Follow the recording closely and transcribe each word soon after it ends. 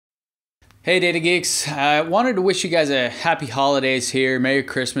Hey Data Geeks, I wanted to wish you guys a happy holidays here, Merry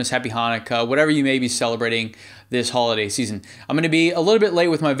Christmas, Happy Hanukkah, whatever you may be celebrating this holiday season. I'm going to be a little bit late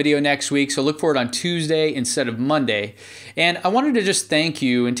with my video next week, so look for it on Tuesday instead of Monday. And I wanted to just thank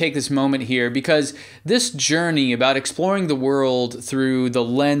you and take this moment here because this journey about exploring the world through the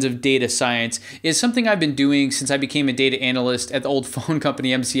lens of data science is something I've been doing since I became a data analyst at the old phone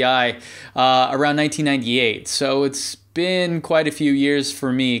company MCI around 1998. So it's been quite a few years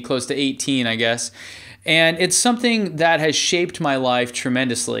for me, close to 18, I guess. And it's something that has shaped my life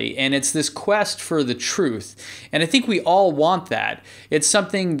tremendously. And it's this quest for the truth. And I think we all want that. It's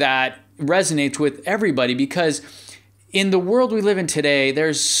something that resonates with everybody because in the world we live in today,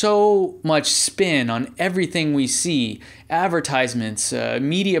 there's so much spin on everything we see. Advertisements,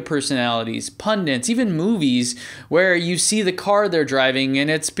 media personalities, pundits, even movies where you see the car they're driving and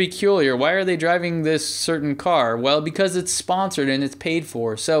it's peculiar. Why are they driving this certain car? Well, because it's sponsored and it's paid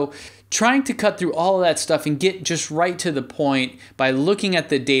for. So trying to cut through all of that stuff and get just right to the point by looking at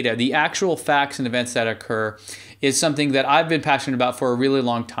the data, the actual facts and events that occur, is something that I've been passionate about for a really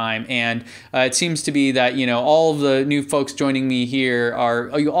long time. And it seems to be that, you know, all of the new folks joining me here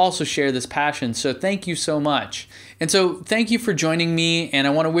you also share this passion. So thank you so much. And so thank you for joining me, and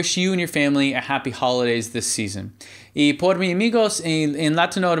I want to wish you and your family a happy holidays this season. Y por mis amigos en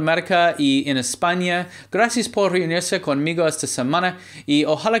Latinoamérica y en España, gracias por reunirse conmigo esta semana y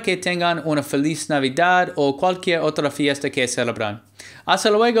ojalá que tengan una feliz Navidad o cualquier otra fiesta que celebren. Hasta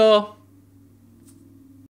luego.